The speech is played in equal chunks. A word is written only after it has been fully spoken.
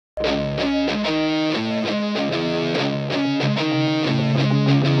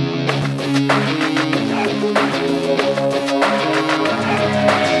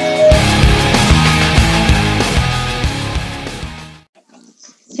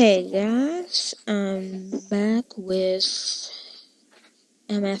Hey guys, I'm back with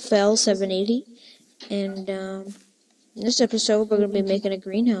MFL 780, and in this episode we're going to be making a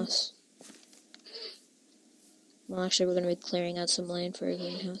greenhouse. Well, actually we're going to be clearing out some land for a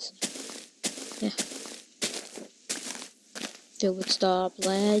greenhouse. Yeah. If it would stop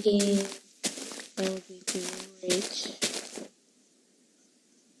lagging, that would be great.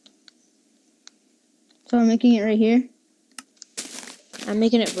 So I'm making it right here? I'm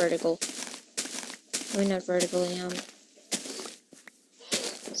making it vertical. I mean, not vertically,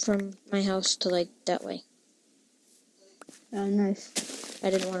 from my house to, like, that way. Oh, nice.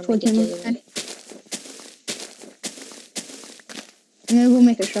 I didn't want to make it the other way. I'm gonna go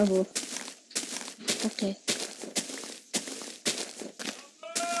make a shovel. Okay.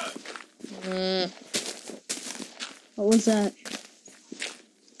 What was that?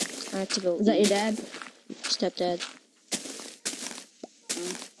 I have to go. Is that your dad? Stepdad.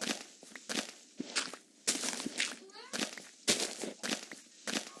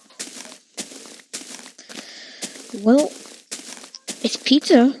 Well, it's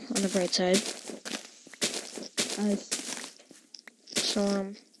pizza on the bright side. Nice. So,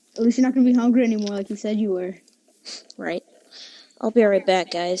 At least you're not gonna be hungry anymore like you said you were. right. I'll be right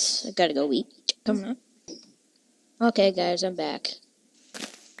back, guys. I gotta go eat. Come on. Okay, guys, I'm back.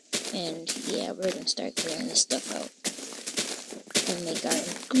 And, yeah, we're gonna start clearing this stuff out. And make our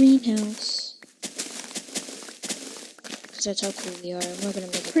greenhouse. Because that's how cool we are. We're gonna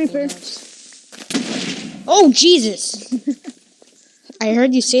make a greenhouse. Oh, Jesus! I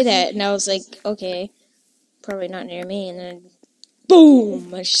heard you say that, and I was like, okay, probably not near me, and then,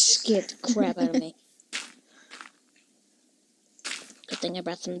 boom! I scared the crap out of me. Good thing I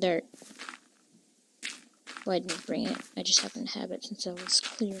brought some dirt. Well, I didn't bring it, I just happened to have it since I was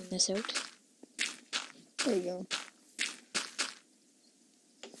clearing this out. There you go.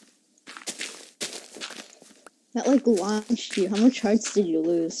 That, like, launched you. How much hearts did you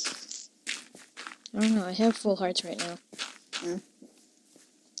lose? I don't know, I have full hearts right now. Yeah.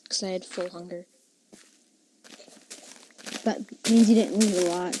 Because I had full hunger. That means you didn't lose a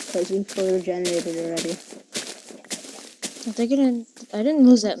lot, because you fully regenerated already. I didn't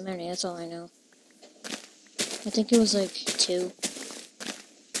lose that many, that's all I know. I think it was like 2.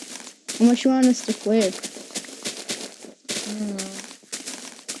 How much you want us to clear? I don't know.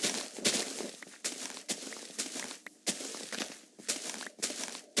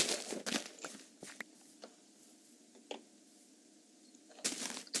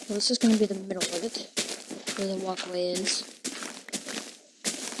 Well, this is going to be the middle of it, where the walkway is.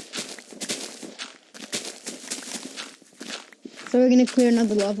 So we're gonna clear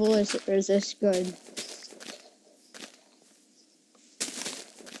another level, or is this good?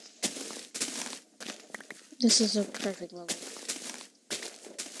 This is a perfect level.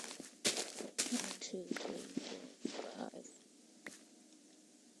 1, 2, 3, 4, 5.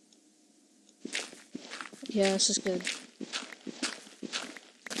 Yeah, this is good.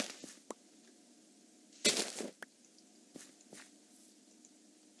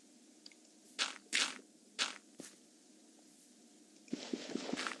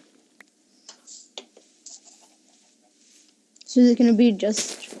 So is it gonna be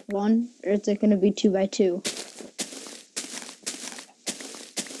just one, or is it gonna be 2 by 2? What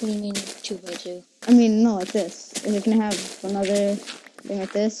do you mean 2 by 2? I mean, no, like this. Is it gonna have another thing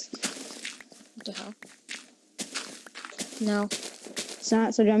like this? What the hell? No. It's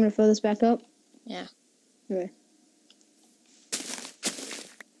not, so do you want me to fill this back up? Yeah. Okay.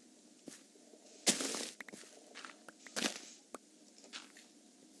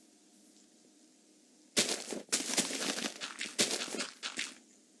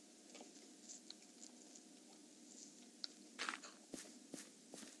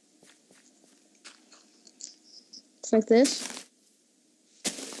 It's like this.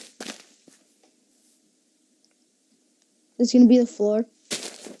 It's gonna be the floor.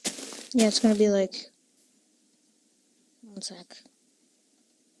 Yeah, it's gonna be like... 1 sec.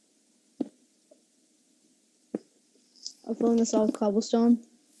 I'm filling this all with cobblestone.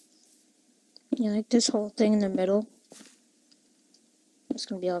 Yeah, like this whole thing in the middle. It's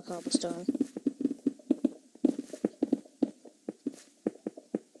gonna be all cobblestone.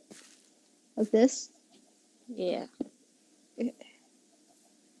 Like this. Yeah.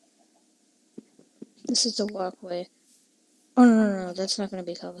 This is the walkway. Oh, no, that's not gonna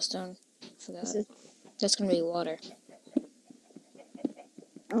be cobblestone. Forgot. That's gonna be water.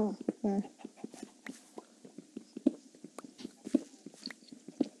 Oh, yeah.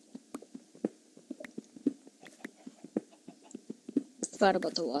 Forgot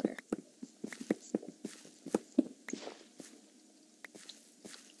about the water.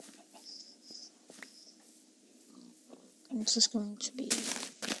 This is going to be...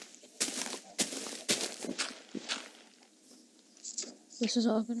 This is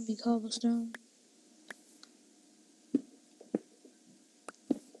all going to be cobblestone.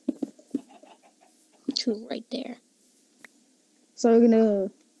 Two right there. So we're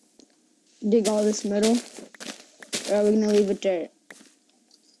gonna dig all this middle, or are we gonna leave it dirt?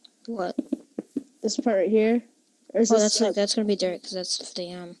 What? This part right here? Or is Oh, this that's going to be dirt, because that's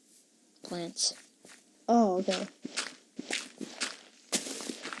the, plants. Oh, okay.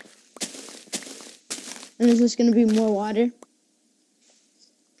 And is this gonna be more water?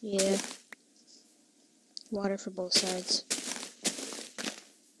 Yeah. Water for both sides.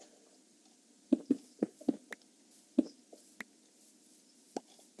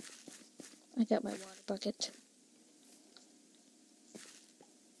 I got my water bucket.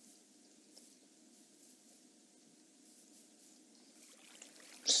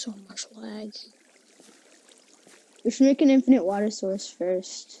 So much lag. We should make an infinite water source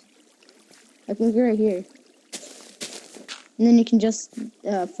first. Like, look right here. And then you can just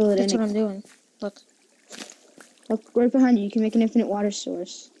fill it That's in. what I'm doing. Look. Look, right behind you, you can make an infinite water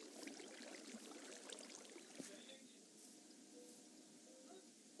source.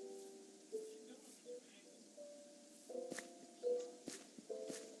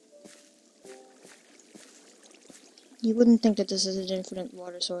 You wouldn't think that this is an infinite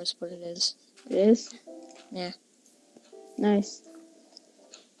water source, but it is. It is? Yeah. Nice.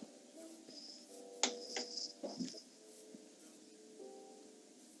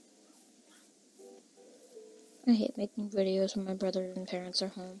 I hate making videos when my brother and parents are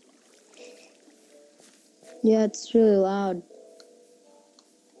home. Yeah, it's really loud.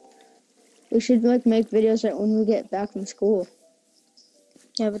 We should like make videos right when we get back from school.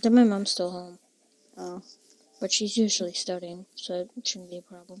 Yeah, but then my mom's still home. Oh. But she's usually studying, so it shouldn't be a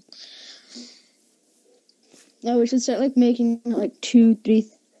problem. No, we should start like making like 2, 3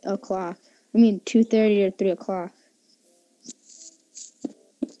 o'clock. I mean 2:30 or 3 o'clock.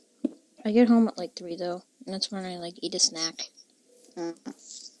 I get home at like 3 though, and that's when I like eat a snack.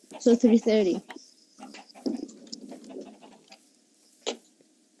 So 3:30.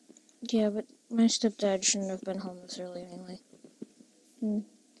 Yeah, but my stepdad shouldn't have been home this early anyway.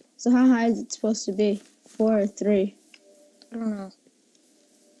 So how high is it supposed to be? 4 or 3? I don't know.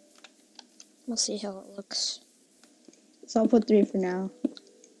 We'll see how it looks. So I'll put 3 for now.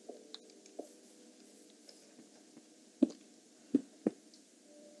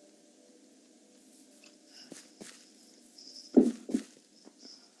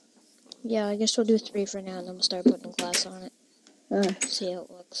 Yeah, I guess we'll do 3 for now, and then we'll start putting glass on it. See how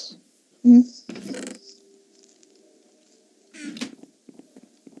it looks. Do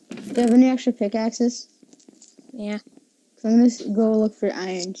you have any extra pickaxes? Yeah. 'Cause I'm gonna go look for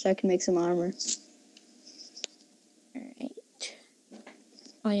iron so I can make some armor. Alright.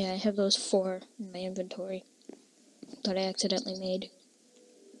 Oh yeah, I have those 4 in my inventory that I accidentally made.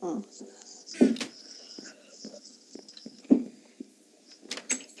 Oh.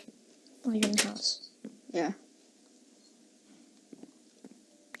 Oh, you're in the house. Yeah.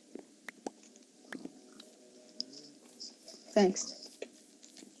 Thanks.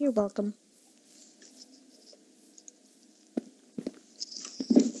 You're welcome.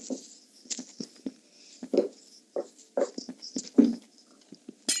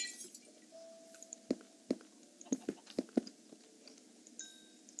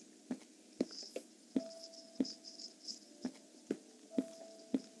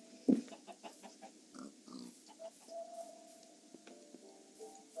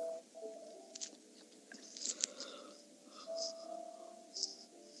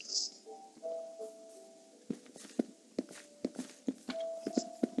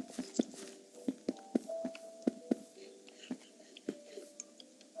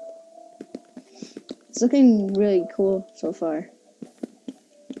 It's looking really cool so far.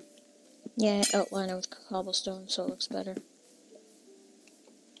 Yeah, I outline it with cobblestone so it looks better.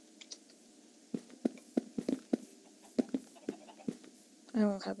 I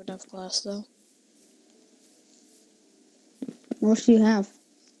don't have enough glass though. How much do you have?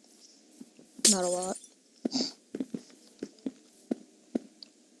 Not a lot.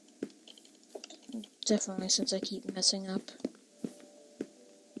 Definitely since I keep messing up.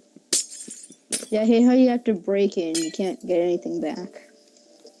 Yeah, I hate how you have to break it and you can't get anything back.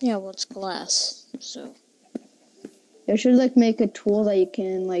 Yeah, well it's glass, so. You should like make a tool that you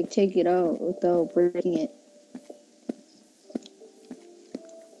can like take it out without breaking it.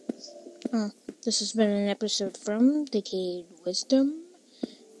 This has been an episode from Decayed Wisdom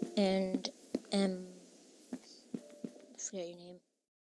and I forget your name.